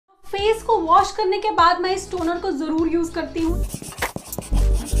Face को wash करने के बाद मैं इस टोनर को जरूर यूज करती हूँ।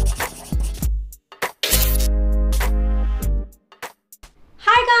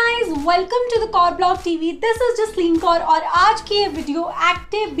 Hi guys, welcome to the Kaur blog TV. This is Jasleen Kaur और आज की ये video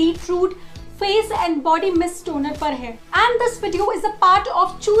एक्टे beetroot face and body mist toner पर है। And this video is a part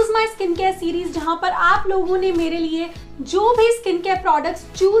of choose my skin care series, जहां पर आप लोगों ने मेरे लिए जो भी स्किन केयर प्रोडक्ट्स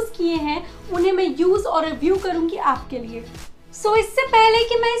चूज किए हैं उन्हें मैं यूज और रिव्यू करूंगी आपके लिए। सो इससे पहले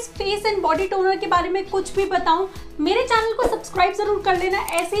कि मैं इस फेस एंड बॉडी टोनर के बारे में कुछ भी बताऊं, मेरे चैनल को सब्सक्राइब जरूर कर लेना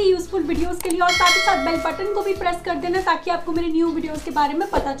ऐसे ही यूजफुल वीडियोस के लिए, और साथ ही साथ बेल बटन को भी प्रेस कर देना ताकि आपको मेरे न्यू वीडियोस के बारे में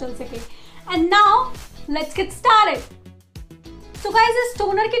पता चल सके। And now let's get started. So guys, इस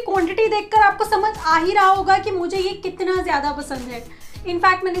टोनर की क्वांटिटी देखकर आपको समझ आ ही रहा होगा कि मुझे ये कितना ज्यादा पसंद है।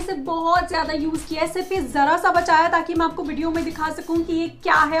 इनफैक्ट मैंने इसे बहुत ज्यादा यूज किया है, सिर्फ ये जरा सा बचाया ताकि मैं आपको वीडियो में दिखा सकूं कि ये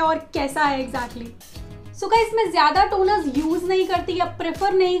क्या है और कैसा है एग्जैक्टली। सो गाइस, मैं ज्यादा टोनर्स यूज नहीं करती या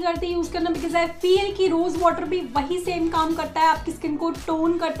प्रेफर नहीं करती यूज करना, बिकॉज आई फील कि रोज वाटर भी वही सेम काम करता है, आपकी स्किन को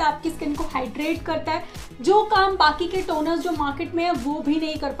टोन करता है, आपकी स्किन को हाइड्रेट करता है, जो काम बाकी के टोनर्स जो मार्केट में है वो भी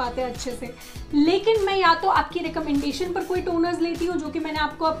नहीं कर पाते अच्छे से। लेकिन मैं या तो आपकी रिकमेंडेशन पर कोई टोनर्स लेती हूँ, जो कि मैंने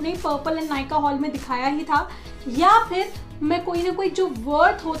आपको अपने पर्पल एंड नायका हॉल में दिखाया ही था, या फिर मैं कोई ना कोई जो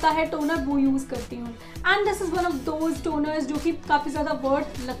वर्थ होता है टोनर वो यूज करती हूँ। And this is one of those toners जो कि काफ़ी ज़्यादा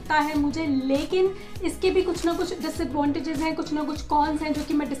वर्थ लगता है मुझे, लेकिन इसके भी कुछ ना कुछ डिसएडवांटेजेस हैं, कुछ ना कुछ कॉन्स हैं जो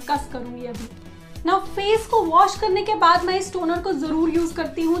कि मैं डिस्कस करूँगी अभी। नाउ फेस को वॉश करने के बाद मैं इस टोनर को ज़रूर यूज़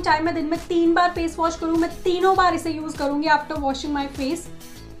करती हूँ, चाहे मैं दिन में 3 बार फेस वॉश करूँ, मैं तीनों बार इसे यूज़ करूँगी after washing my face.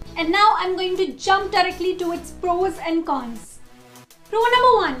 And now I am going to jump directly to it's pros and cons. Pro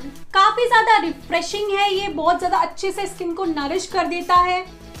number 1, काफी ज्यादा रिफ्रेशिंग है, ये बहुत ज्यादा अच्छे से स्किन को नरिश कर देता है।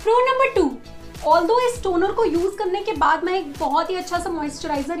 प्रो नंबर 2, ऑल्दो इस टोनर को यूज करने के बाद मैं एक बहुत ही अच्छा सा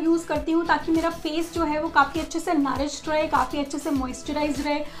मॉइस्चराइजर यूज करती हूँ ताकि मेरा फेस जो है वो काफी अच्छे से नरिश्ड रहे, काफी अच्छे से मॉइस्चराइज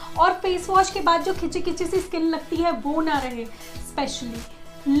रहे, और फेस वॉश के बाद जो खिंची खिंची सी स्किन लगती है वो ना रहे स्पेशली।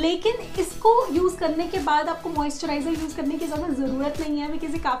 लेकिन इसको यूज़ करने के बाद आपको मॉइस्चराइजर यूज़ करने की ज़्यादा ज़रूरत नहीं है,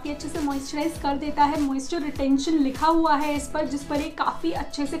 बिकॉज ये काफ़ी अच्छे से मॉइस्चराइज कर देता है। मॉइस्चर रिटेंशन लिखा हुआ है इस पर, जिस पर ये काफ़ी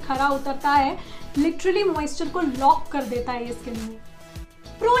अच्छे से खरा उतरता है, लिटरली मॉइस्चर को लॉक कर देता है ये स्किन में।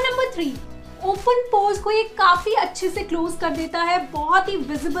 प्रो नंबर 3, ओपन पोर्स को ये काफ़ी अच्छे से क्लोज कर देता है, बहुत ही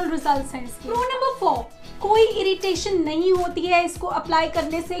विजिबल रिजल्ट्स हैं इसके। प्रो नंबर 4, कोई इरिटेशन नहीं होती है इसको अप्लाई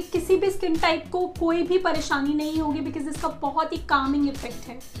करने से, किसी भी स्किन टाइप को कोई भी परेशानी नहीं होगी, बिकॉज इसका बहुत ही कामिंग इफेक्ट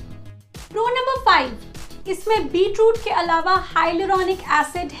है। प्रो नंबर 5, इसमें बीटरूट के अलावा हाइलुरोनिक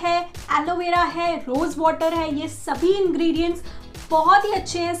एसिड है, एलोवेरा है, रोज वाटर है, ये सभी इंग्रेडिएंट्स बहुत ही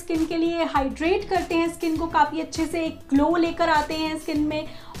अच्छे हैं स्किन के लिए, हाइड्रेट करते हैं स्किन को, काफ़ी अच्छे से एक ग्लो लेकर आते हैं स्किन में,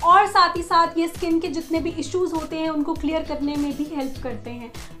 और साथ ही साथ ये स्किन के जितने भी इश्यूज होते हैं उनको क्लियर करने में भी हेल्प करते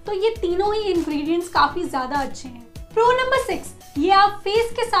हैं। तो ये तीनों ही इंग्रेडिएंट्स काफ़ी ज़्यादा अच्छे हैं। प्रो नंबर 6, ये आप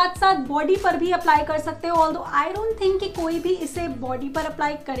फेस के साथ साथ बॉडी पर भी अप्लाई कर सकते हो, ऑल्दो आई डोंट थिंक कि कोई भी इसे बॉडी पर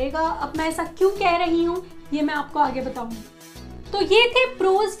अप्लाई करेगा। अब मैं ऐसा क्यों कह रही हूँ ये मैं आपको आगे बताऊँगी। तो ये थे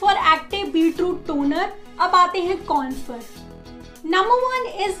प्रोज फॉर एक्टे बीटरूट टोनर। अब आते हैं कॉन्स पर। नंबर 1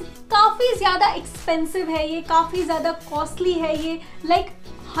 इज काफ़ी ज़्यादा एक्सपेंसिव है, ये काफ़ी ज़्यादा कॉस्टली है, ये लाइक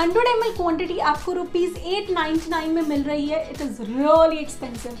 100 ml क्वांटिटी आपको ₹899 में मिल रही है। It is really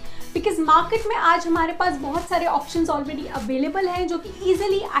expensive, because market में आज हमारे पास बहुत सारे ऑप्शंस ऑलरेडी अवेलेबल हैं जो कि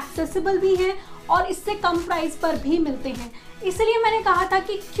ईजिली एक्सेसिबल भी हैं और इससे कम प्राइस पर भी मिलते हैं। इसलिए मैंने कहा था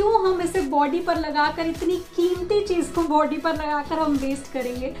कि क्यों हम इसे बॉडी पर लगाकर, इतनी कीमती चीज़ को बॉडी पर लगाकर हम वेस्ट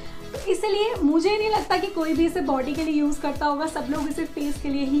करेंगे। तो इसलिए मुझे नहीं लगता कि कोई भी इसे बॉडी के लिए यूज़ करता होगा, सब लोग इसे फेस के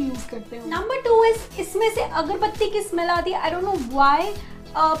लिए ही यूज़ करते हैं। नंबर 2 इज इसमें से अगरबत्ती की स्मेल आती है, आई डोंट नो व्हाई,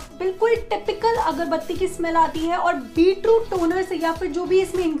 बिल्कुल टिपिकल अगरबत्ती की स्मेल आती है। और बीटरूट टोनर से या फिर जो भी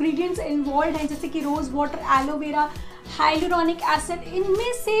इसमें इंग्रेडिएंट्स इन्वॉल्व हैं, जैसे कि rose water, aloe vera, hyaluronic acid,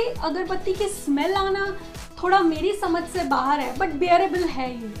 इनमें से अगरबत्ती की स्मेल आना थोड़ा मेरी समझ से बाहर है, बट बेयरेबल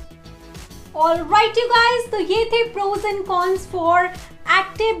है ये। ऑलराइट यू गाइस, तो ये थे pros and cons for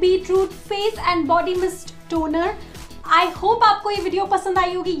एक्टे beetroot face and body mist toner. I hope आपको ये वीडियो पसंद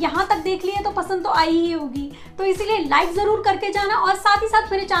आई होगी, यहाँ तक देख लिया तो पसंद तो आई ही होगी, तो इसीलिए लाइक ज़रूर करके जाना, और साथ ही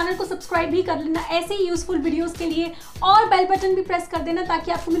साथ मेरे चैनल को सब्सक्राइब भी कर लेना ऐसे ही यूजफुल वीडियोस के लिए, और बेल बटन भी प्रेस कर देना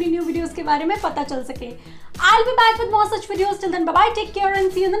ताकि आपको मेरी न्यू वीडियोस के बारे में पता चल सके। I will be back with more such videos, till then bye bye, take care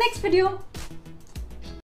and C you in the next video.